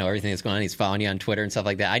 wants to know everything that's going on. He's following you on Twitter and stuff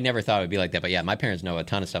like that. I never thought it would be like that, but yeah, my parents know a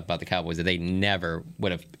ton of stuff about the Cowboys that they never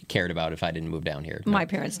would have cared about if I didn't move down here. My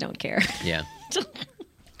parents don't care. Yeah.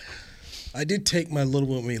 I did take my little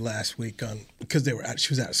one with me last week because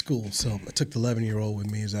she was out of school, so I took the 11-year-old with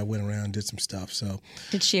me as I went around and did some stuff. So,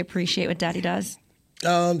 did she appreciate what Daddy does?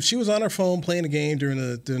 She was on her phone playing a game during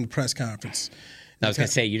the press conference. I was going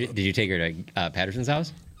to say, did you take her to Patterson's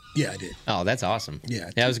house? Yeah, I did. Oh, that's awesome. Yeah,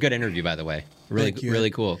 that was a good interview, by the way.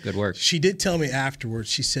 Really cool. Good work. She did tell me afterwards.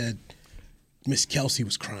 She said Miss Kelsey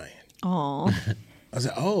was crying. Oh. I was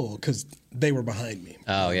like, oh, because they were behind me.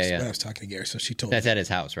 Oh, yeah. When I was talking to Gary, so she told me. That's at his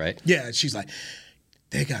house, right? Yeah, she's like,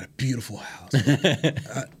 they got a beautiful house.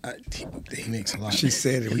 He makes a lot. She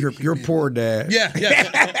said, "You're poor, Dad." Yeah.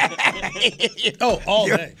 All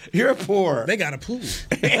day. You're poor. They got a pool.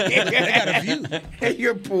 They got a view. Hey,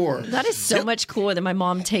 you're poor. That is so much cooler than my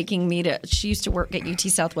mom taking me to. She used to work at UT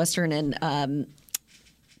Southwestern and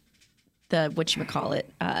the whatchamacallit,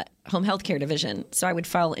 home health care division. So I would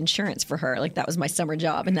file insurance for her. Like, that was my summer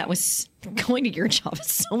job. And that was going to your job is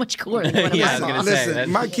so much cooler than one of my moms.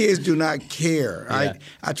 Listen, my kids do not care. Yeah.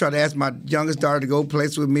 I try to ask my youngest daughter to go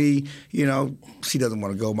place with me. She doesn't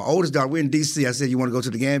want to go. My oldest daughter, we're in D.C. I said, you want to go to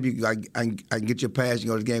the game? I can get you a pass. You can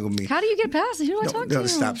go to the game with me. How do you get a pass? Who do I talk to? No,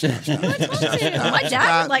 stop. My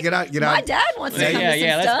dad my dad wants to come to some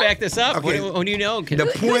let's stuff. back this up. Okay. What do you know? The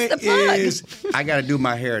point is, I got to do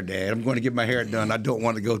my hair, Dad. I'm going to get my hair done. I don't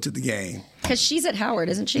want to go to the game. Because she's at Howard,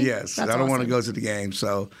 isn't she? Yes. I don't want to go to the game.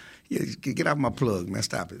 So get off my plug, man.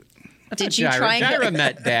 Stop it. Did you try and Jaira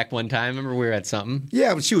met Dak one time. Remember we were at something?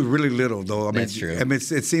 Yeah, but she was really little, though. I mean, that's true. I mean,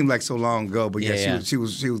 it seemed like so long ago, but she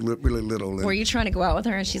was really little. Were you trying to go out with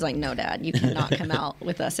her? And she's like, no, Dad, you cannot come out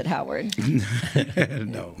with us at Howard.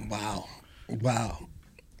 No. Wow.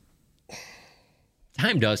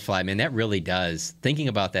 Time does fly, man. That really does. Thinking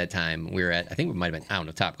about that time we were at, I think we might have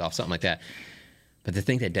been, Topgolf, something like that. But to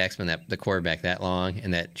think that Dak's been the quarterback that long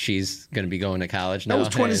and that she's going to be going to college now. That was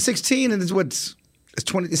 2016, and it's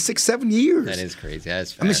 6-7 years. That is crazy.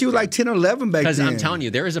 That's fast. I mean, she was like 10 or 11 back then. Because I'm telling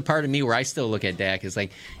you, there is a part of me where I still look at Dak as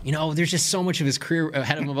like, there's just so much of his career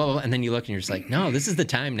ahead of him, blah, blah, blah, and then you look and you're just like, no, this is the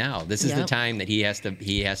time now. This is the time that he has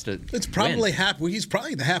to. It's probably halfway. He's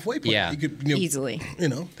probably the halfway point. Yeah, you could, easily.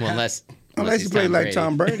 Well, unless you play like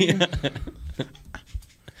Tom Brady.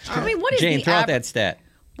 I mean, what is Jane, throw out that stat.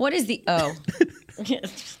 What is the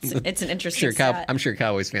it's an interesting stat. I'm sure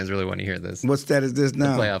Cowboys fans really want to hear this. What stat is this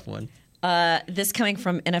now? The playoff one. This coming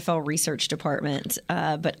from NFL Research Department,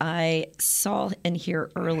 but I saw in here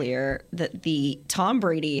earlier that the Tom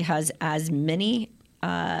Brady has as many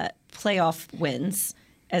playoff wins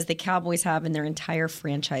as the Cowboys have in their entire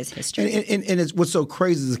franchise history. And it's what's so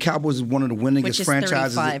crazy is the Cowboys is one of the winningest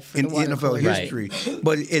franchises in NFL history. Right.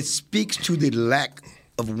 But it speaks to the lack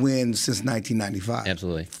of wins since 1995.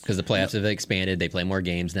 Absolutely, because the playoffs have expanded. They play more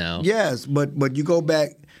games now. Yes, but you go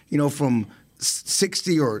back, from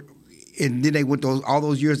 60 and then they went all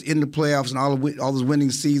those years in the playoffs and all those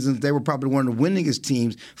winning seasons. They were probably one of the winningest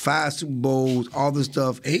teams. 5 Super Bowls, all this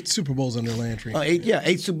stuff. 8 Super Bowls under Landry.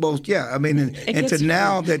 8 Super Bowls. Yeah, I mean, and to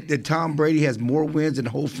now that Tom Brady has more wins than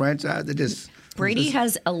the whole franchise, it just Brady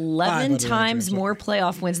has 11 times more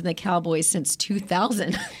playoff wins than the Cowboys since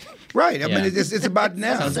 2000. Right. I mean, it's about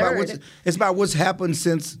now. It's about what's happened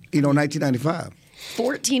since 1995.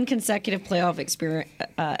 14 consecutive playoff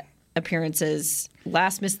appearances.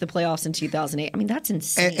 Last missed the playoffs in 2008. I mean, that's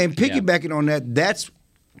insane. And piggybacking on that, that's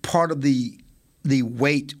part of the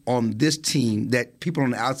weight on this team that people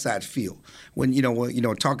on the outside feel. When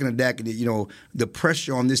talking to Dak, the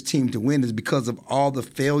pressure on this team to win is because of all the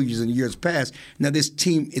failures in years past. Now, this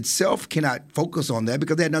team itself cannot focus on that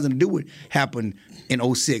because that had nothing to do with what happened in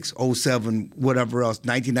 06, 07, whatever else,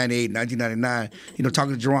 1998, 1999.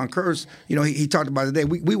 Talking to Jerron Kearse, he talked about it today.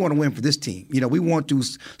 We want to win for this team. We want to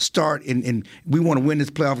start and we want to win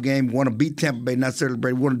this playoff game. We want to beat Tampa Bay, not necessarily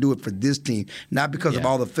Brady. We want to do it for this team, not because of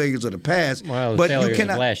all the failures of the past. Well, but failures you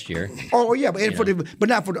cannot, of last year. Oh, yeah, but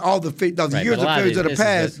not for all the years of failures of the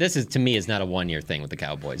past. This is, to me, is not a one-year thing with the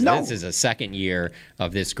Cowboys. No. This is a second year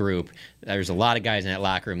of this group. There's a lot of guys in that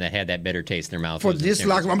locker room that had that bitter taste in their mouth. For this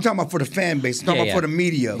locker room, I'm talking about for the fan base. I'm talking about for the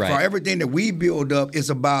media. Right. For everything that we build up, it's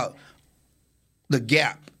about the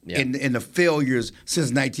gap in the failures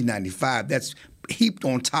since 1995. That's heaped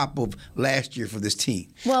on top of last year for this team.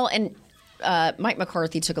 Well, and Mike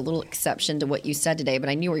McCarthy took a little exception to what you said today, but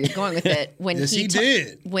I knew where you're going with it. When yes, he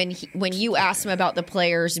did. When you asked him about the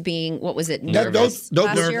players being, what was it, nervous those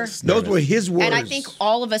last year? Those were his words. And I think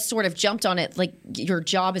all of us sort of jumped on it. Like, your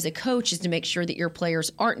job as a coach is to make sure that your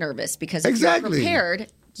players aren't nervous, because if you're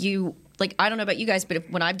prepared, I don't know about you guys, but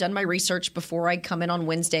when I've done my research before I come in on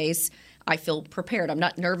Wednesdays, I feel prepared. I'm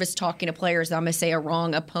not nervous talking to players that I'm going to say a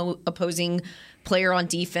wrong opposing player on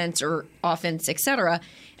defense or offense, etc.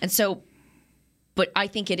 And so, but I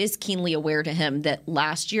think it is keenly aware to him that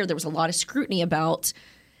last year there was a lot of scrutiny about.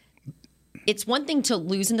 It's one thing to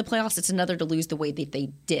lose in the playoffs; it's another to lose the way that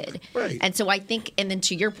they did. Right. And so I think, and then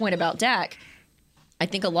to your point about Dak, I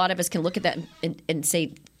think a lot of us can look at that and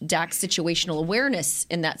say Dak's situational awareness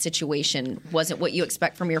in that situation wasn't what you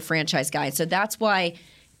expect from your franchise guy. So that's why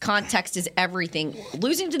context is everything.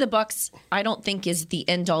 Losing to the Bucs, I don't think, is the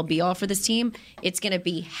end-all be-all for this team. It's going to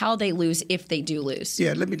be how they lose if they do lose.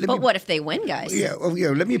 Yeah, but what if they win, guys? Yeah,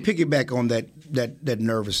 let me piggyback on that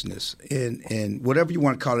nervousness and whatever you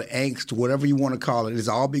want to call it, angst, whatever you want to call it. It's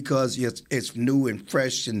all because it's new and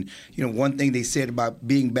fresh. And one thing they said about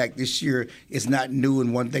being back this year is not new,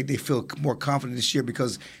 and one thing they feel more confident this year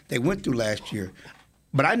because they went through last year.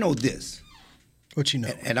 But I know this. What you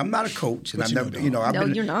know? And I'm not a coach, and What I've never, No,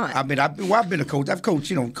 you're not. I've been a coach. I've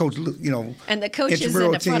coached, And the coaches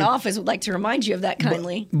in the front office would like to remind you of that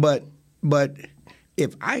kindly. But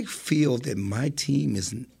if I feel that my team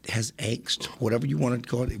has angst, whatever you want to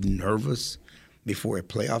call it, nervous before a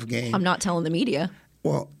playoff game, I'm not telling the media.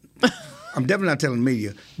 Well, I'm definitely not telling the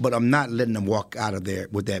media, but I'm not letting them walk out of there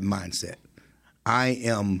with that mindset. I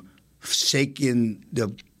am shaking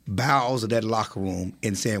the bowels of that locker room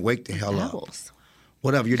and saying, "Wake the hell up."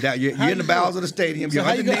 Whatever, you're in the bowels of the stadium. So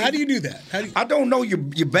how do you do that? I don't know. You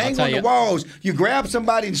bang on the walls. You grab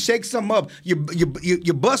somebody and shake something up. You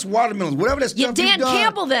bust watermelons. Whatever that stuff you Dan done,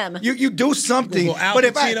 Campbell them. You do something.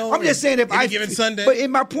 But I'm just saying given Sunday. But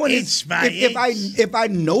my point is, if I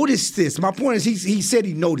notice this, my point is he said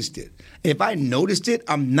he noticed it. If I noticed it,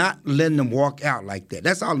 I'm not letting them walk out like that.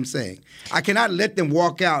 That's all I'm saying. I cannot let them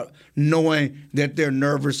walk out knowing that they're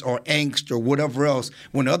nervous or angst or whatever else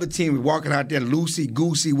when the other team is walking out there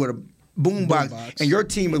loosey-goosey with a boombox, and your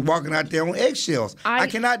team is walking out there on eggshells. I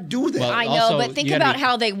cannot do that. Well, I know, but think about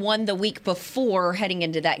how they won the week before heading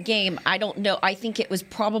into that game. I don't know. I think it was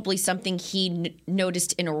probably something he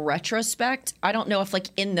noticed in retrospect. I don't know if,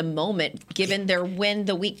 in the moment, given their win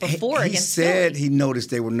the week before against said Philly. He noticed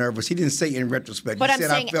they were nervous. He didn't say in retrospect. But he I'm said,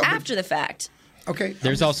 saying after the fact. Okay.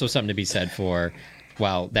 There's also something to be said for,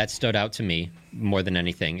 while that stood out to me more than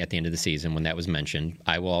anything at the end of the season when that was mentioned,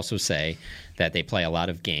 I will also say that they play a lot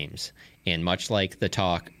of games. And much like the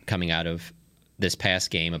talk coming out of this past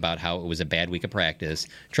game about how it was a bad week of practice,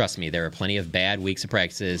 trust me, there are plenty of bad weeks of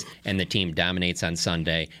practices and the team dominates on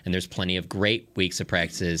Sunday. And there's plenty of great weeks of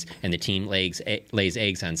practices and the team lays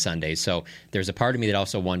eggs on Sunday. So there's a part of me that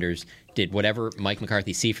also wonders, did whatever Mike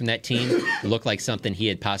McCarthy see from that team look like something he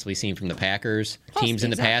had possibly seen from the Packers teams in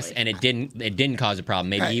the past, and it didn't cause a problem?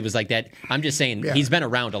 Maybe he was like that. I'm just saying he's been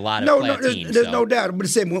around a lot of teams. There's no doubt.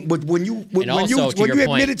 But when you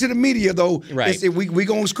admit it to the media, though, right. we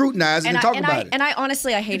gonna scrutinize and talk about it. And I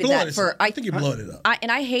honestly, I hated that for. I think you blowed it up.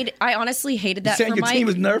 I honestly hated that for Mike. Your team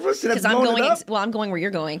is nervous because I'm going. I'm going where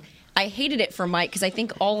you're going. I hated it for Mike because I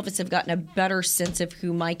think all of us have gotten a better sense of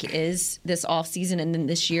who Mike is this offseason and then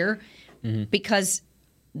this year. Mm-hmm. Because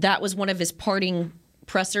that was one of his parting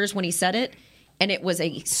pressers when he said it, and it was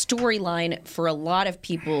a storyline for a lot of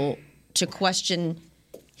people to question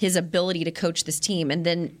his ability to coach this team. And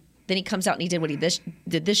then he comes out and he did what he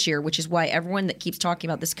did this year, which is why everyone that keeps talking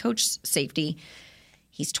about this coach safety,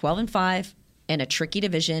 he's 12-5 in a tricky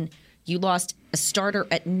division. You lost a starter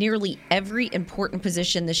at nearly every important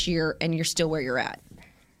position this year, and you're still where you're at.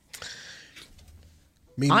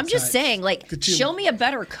 I'm just saying, like, show me a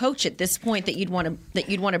better coach at this point that you'd want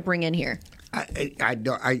to bring in here.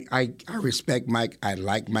 I respect Mike. I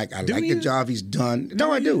like Mike. I like the job he's done.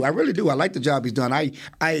 No, I do. I really do. I like the job he's done. I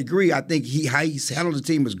agree. I think how he's handled the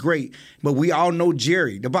team is great. But we all know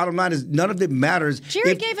Jerry. The bottom line is none of it matters.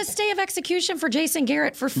 Jerry gave a stay of execution for Jason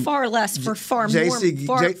Garrett for far less, for far more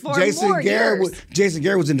years. Jason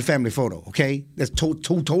Garrett was in the family photo, okay? That's two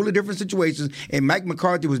totally different situations. And Mike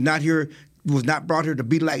McCarthy was not brought here to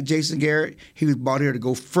be like Jason Garrett. He was brought here to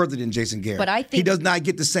go further than Jason Garrett. But I think he does not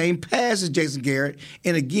get the same pass as Jason Garrett.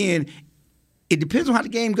 And again, it depends on how the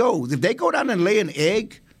game goes. If they go down and lay an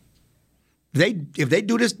egg, if they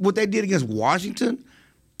do this, what they did against Washington,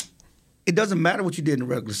 it doesn't matter what you did in the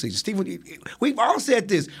regular season. Steve, we've all said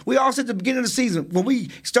this. We all said at the beginning of the season, when we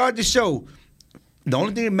started the show, the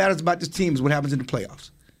only thing that matters about this team is what happens in the playoffs.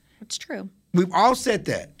 It's true. We've all said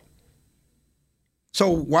that. So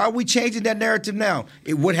why are we changing that narrative now?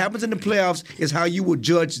 What happens in the playoffs is how you will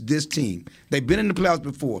judge this team. They've been in the playoffs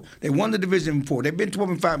before. They won the division before. They've been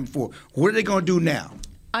 12-5 before. What are they going to do now?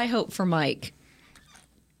 I hope for Mike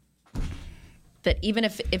that even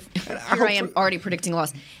if here I am already predicting a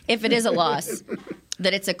loss, if it is a loss,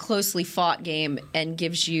 that it's a closely fought game and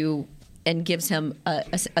gives him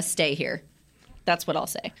a stay here. That's what I'll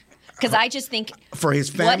say. Because I just think for his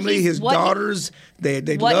family, his daughters, they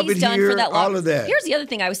love it here, all of that. Here's the other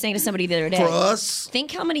thing I was saying to somebody the other day. For us,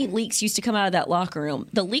 think how many leaks used to come out of that locker room.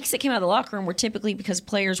 The leaks that came out of the locker room were typically because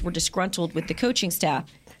players were disgruntled with the coaching staff.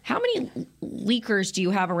 How many leakers do you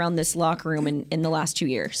have around this locker room in the last 2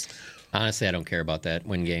 years? Honestly, I don't care about that.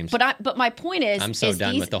 Win games. But my point is, I'm so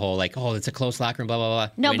done with the whole it's a close locker room, blah blah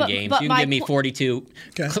blah. No, win games. You can give me 42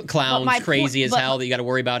 clowns, crazy as hell that you got to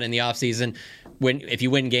worry about in the offseason. If you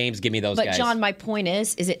win games, give me those guys. But John, my point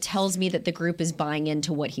is it tells me that the group is buying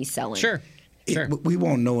into what he's selling. Sure. We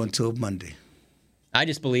won't know until Monday. I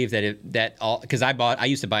just believe because I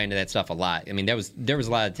used to buy into that stuff a lot. I mean, there was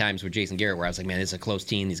a lot of times with Jason Garrett where I was like, man, this is a close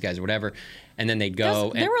team, these guys or whatever, and then they'd go.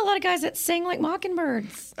 There were a lot of guys that sang like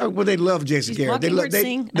mockingbirds. Oh, well, they love Jason Garrett. They love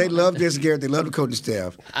Jason Garrett. They love the coaching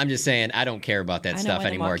staff. I'm just saying, I don't care about that stuff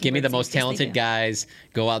anymore. Give me the most talented guys.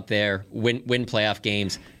 Go out there, win playoff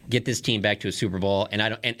games. Get this team back to a Super Bowl, and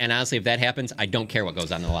honestly, if that happens, I don't care what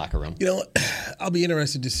goes on in the locker room. You know, I'll be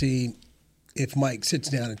interested to see if Mike sits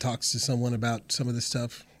down and talks to someone about some of this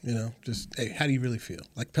stuff. You know, just hey, how do you really feel?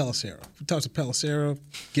 Like Pelissero. If he talks to Pelissero,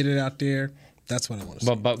 get it out there. That's what I want to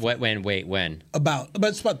say. But when? About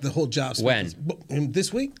the whole job. When?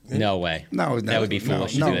 This week? No way. No, that would be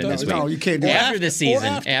foolish to do it this week. No, you can't do it. After the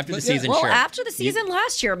season. After the season, well, sure. after the season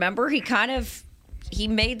last year, remember, he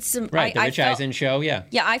made some right. The Rich Eisen show, yeah.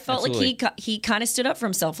 Yeah, I felt like he kind of stood up for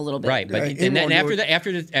himself a little bit. Right, but and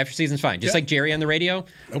after season's fine. Just like Jerry on the radio.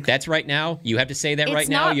 Okay. That's right now. You have to say that right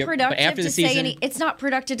now. But after the season, it's not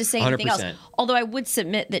productive to say 100%. Anything else. Although I would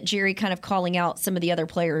submit that Jerry kind of calling out some of the other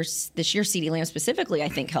players this year, CeeDee Lamb specifically, I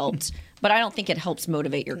think helped. But I don't think it helps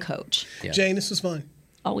motivate your coach. Yeah. Jane, this was fun.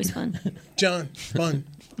 Always fun. John, fun.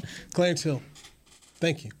 Clarence Hill.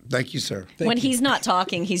 Thank you. Thank you, sir. When he's not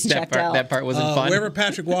talking, he's checked out. That part wasn't fun. Wherever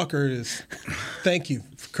Patrick Walker is, thank you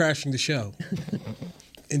for crashing the show.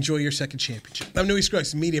 Enjoy your second championship. I'm Newy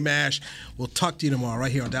Scruggs, Media Mash. We'll talk to you tomorrow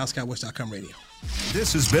right here on DallasCowboys.com radio.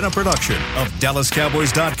 This has been a production of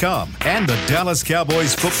DallasCowboys.com and the Dallas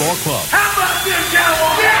Cowboys Football Club. How about this,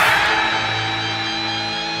 Cowboys? Yeah!